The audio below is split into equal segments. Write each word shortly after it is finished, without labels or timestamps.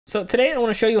So today I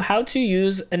want to show you how to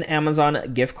use an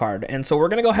Amazon gift card. And so we're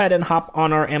going to go ahead and hop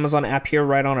on our Amazon app here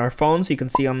right on our phone. So you can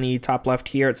see on the top left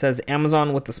here, it says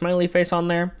Amazon with the smiley face on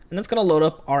there, and it's going to load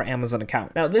up our Amazon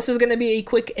account. Now this is going to be a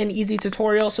quick and easy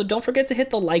tutorial. So don't forget to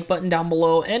hit the like button down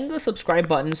below and the subscribe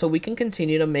button so we can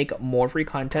continue to make more free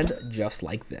content just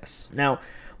like this. Now,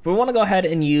 we want to go ahead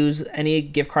and use any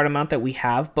gift card amount that we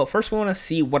have, but first we want to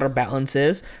see what our balance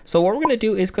is. So what we're going to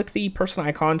do is click the person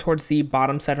icon towards the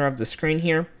bottom center of the screen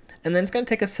here, and then it's going to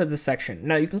take us to this section.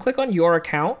 Now you can click on your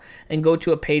account and go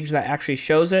to a page that actually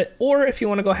shows it, or if you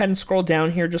want to go ahead and scroll down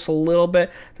here just a little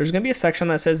bit, there's going to be a section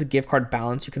that says gift card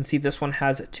balance. You can see this one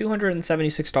has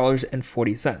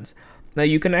 $276.40. Now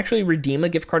you can actually redeem a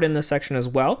gift card in this section as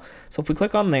well. So if we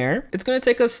click on there, it's going to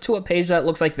take us to a page that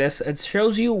looks like this. It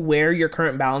shows you where your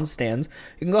current balance stands.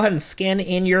 You can go ahead and scan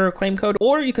in your claim code,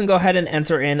 or you can go ahead and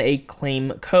enter in a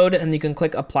claim code and you can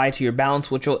click apply to your balance,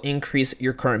 which will increase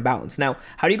your current balance. Now,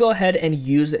 how do you go ahead and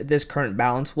use this current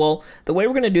balance? Well, the way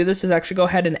we're going to do this is actually go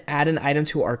ahead and add an item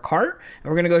to our cart, and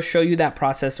we're going to go show you that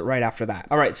process right after that.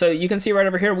 All right, so you can see right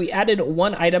over here, we added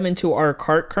one item into our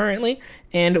cart currently,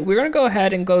 and we're going to go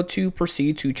ahead and go to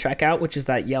proceed to checkout, which is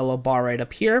that yellow bar right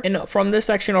up here. And from this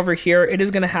section over here, it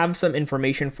is going to have some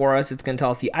information for us. It's going to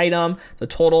tell us the item, the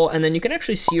total, and then you can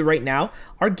actually see right now,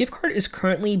 our gift card is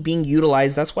currently being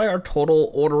utilized. That's why our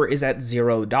total order is at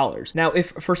 $0. Now, if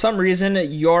for some reason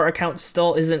your account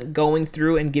still isn't going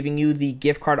through and giving you the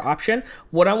gift card option,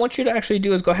 what I want you to actually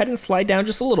do is go ahead and slide down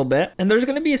just a little bit. And there's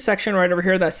going to be a section right over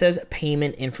here that says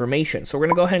payment information. So we're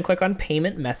going to go ahead and click on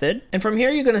payment method. And from here,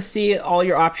 you're going to see all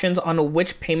your options on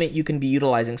which payment you can be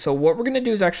utilizing. So what we're going to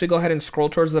do is actually go ahead and scroll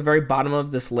towards the very bottom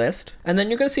of this list. And then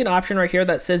you're going to see an option right here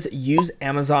that says use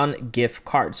Amazon gift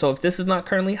card. So if this is not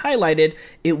currently highlighted,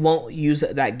 it won't use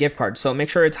that gift card. So make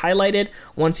sure it's highlighted.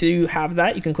 Once you have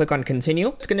that, you can click on continue.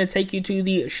 It's going to take you to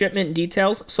the shipment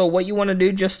details. So what you want to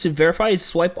do just to verify is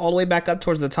swipe all the way back up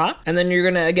towards the top. And then you're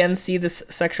going to again see this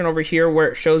section over here where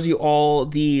it shows you all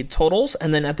the totals.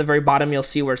 And then at the very bottom, you'll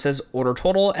see where it says order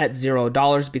total at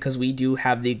 $0 because we do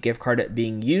have the gift card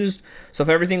being used. So if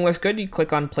everything looks good, you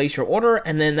click on place your order,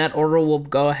 and then that order will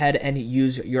go ahead and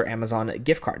use your Amazon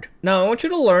gift card. Now I want you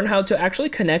to learn how to actually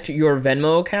connect your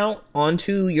Venmo account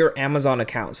onto your Amazon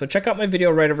account. So check out my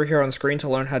video right over here on screen to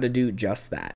learn how to do just that.